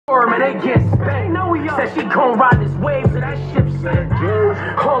they get spanked. Said she gon' ride this wave to that ship sank.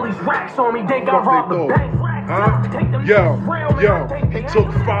 All these racks on me, they got robbed the bank. Yo, he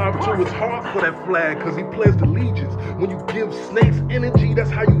took 5 to his heart for that flag, cause he pledged allegiance. When you give snakes energy, that's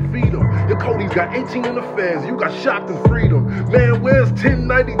how you feed them. Your Cody's got 18 in the feds, you got shocked and freedom. Man, where's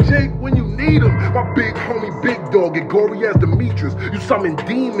 1090 Jake when you need him? My big homie, Big Dog, get gory as Demetrius. You summon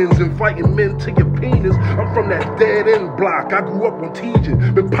demons and fighting men to your penis. I'm from that dead end block, I grew up on teaching.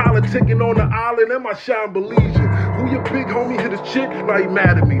 Been politicking on the island and my shine Belizean. Who your big homie hit his chick? Now he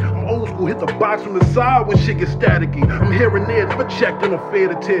mad at me. I'm old school, hit the box from the side when shit gets staticky. I'm here and there, never checked in a fair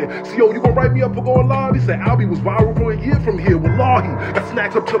to tear. See, yo, you gon' write me up for going live? He said Albee was viral for a year from here. Wallahi, got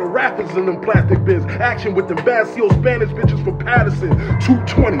snacks up to the rappers in them plastic bins. Action with them bad seal Spanish bitches from Patterson.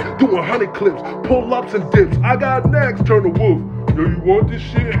 220, doing 100 clips, pull-ups and dips. I got next, turn the wolf. Yo, you want this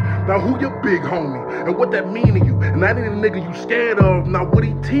shit? Now who your big homie? And what that mean to you? And that ain't a nigga you scared of. Now what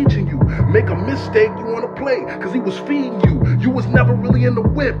he teaching you? Make a mistake, you wanna play, cause he was feeding you. You was never really in the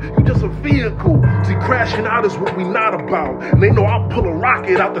whip, you just a vehicle. See, crashing out is what we not about. And they know I'll pull a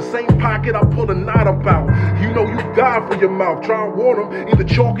rocket out the same pocket I pull a knot about. You know you die for your mouth, try and warn them. Either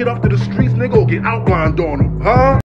chalk it up to the streets, nigga, or get outlined on them, huh?